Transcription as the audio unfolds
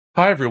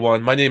Hi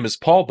everyone, my name is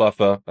Paul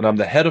Buffa, and I'm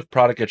the head of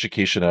product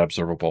education at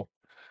Observable.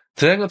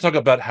 Today I'm going to talk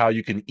about how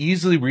you can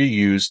easily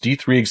reuse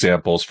D3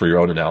 examples for your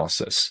own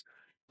analysis.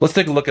 Let's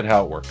take a look at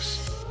how it works.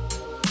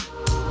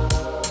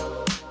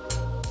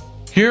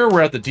 Here we're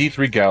at the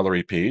D3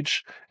 gallery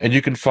page, and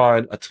you can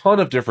find a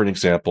ton of different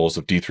examples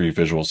of D3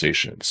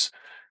 visualizations.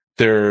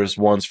 There's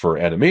ones for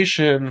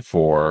animation,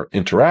 for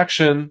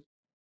interaction.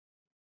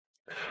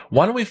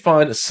 Why don't we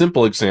find a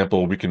simple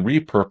example we can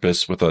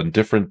repurpose with a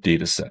different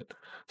data set?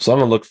 So I'm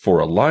going to look for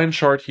a line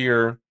chart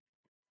here.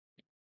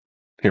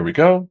 Here we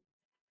go.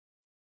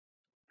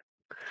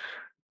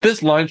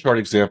 This line chart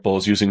example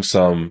is using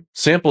some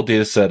sample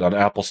data set on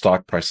Apple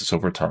stock prices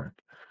over time.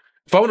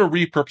 If I want to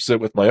repurpose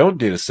it with my own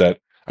data set,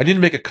 I need to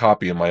make a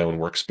copy in my own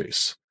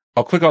workspace.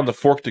 I'll click on the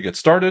fork to get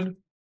started,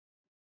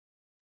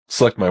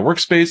 select my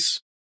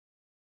workspace,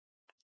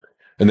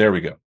 and there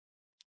we go.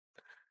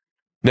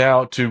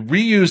 Now, to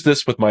reuse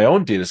this with my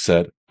own data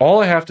set,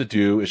 all I have to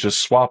do is just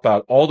swap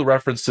out all the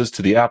references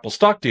to the Apple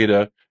stock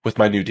data with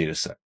my new data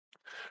set.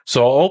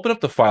 So I'll open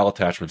up the File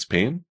Attachments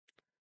pane,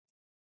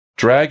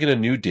 drag in a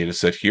new data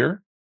set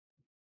here.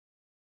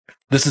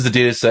 This is the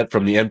data set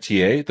from the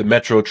MTA, the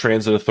Metro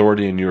Transit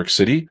Authority in New York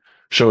City,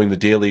 showing the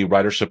daily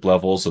ridership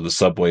levels of the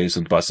subways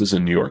and buses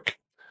in New York.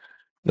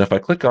 And if I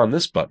click on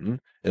this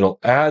button, it'll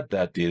add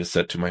that data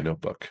set to my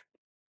notebook.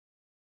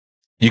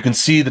 You can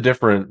see the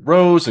different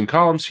rows and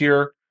columns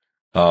here,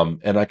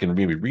 and I can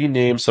maybe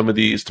rename some of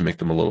these to make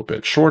them a little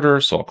bit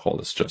shorter. So I'll call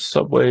this just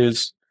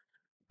subways,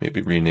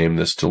 maybe rename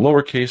this to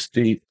lowercase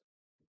d.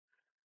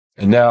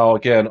 And now,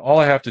 again, all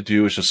I have to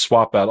do is just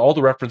swap out all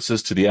the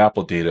references to the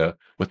Apple data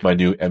with my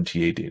new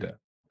MTA data.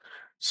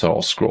 So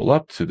I'll scroll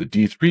up to the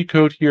D3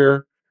 code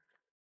here.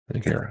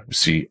 And here we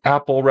see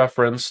Apple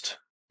referenced.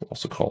 We'll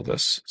also call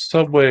this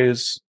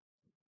subways.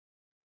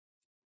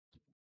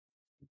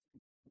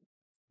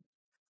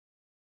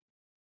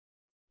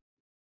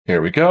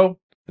 Here we go.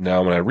 And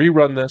now when I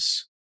rerun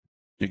this,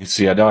 you can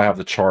see I now have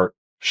the chart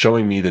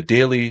showing me the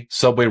daily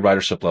subway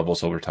ridership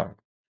levels over time.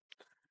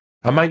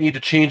 I might need to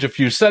change a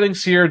few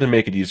settings here to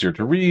make it easier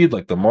to read,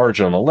 like the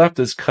margin on the left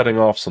is cutting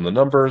off some of the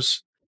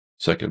numbers.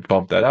 So I can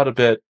bump that out a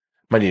bit.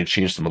 Might need to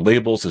change some of the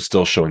labels. It's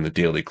still showing the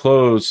daily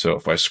close. So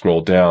if I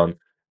scroll down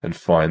and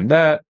find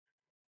that,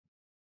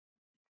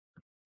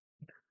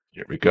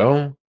 here we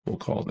go. We'll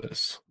call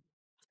this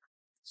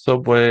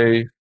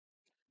subway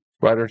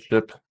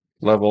ridership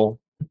level.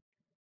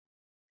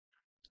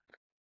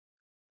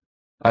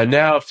 I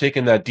now have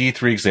taken that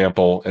D3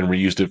 example and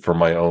reused it for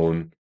my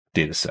own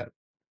data set.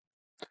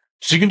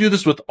 So you can do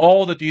this with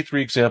all the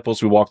D3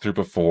 examples we walked through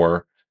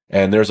before,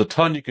 and there's a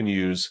ton you can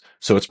use,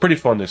 so it's pretty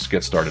fun to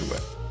get started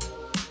with.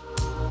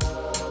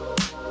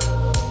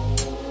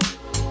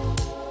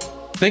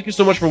 Thank you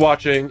so much for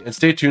watching, and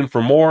stay tuned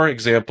for more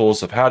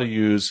examples of how to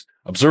use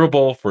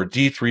Observable for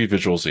D3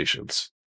 visualizations.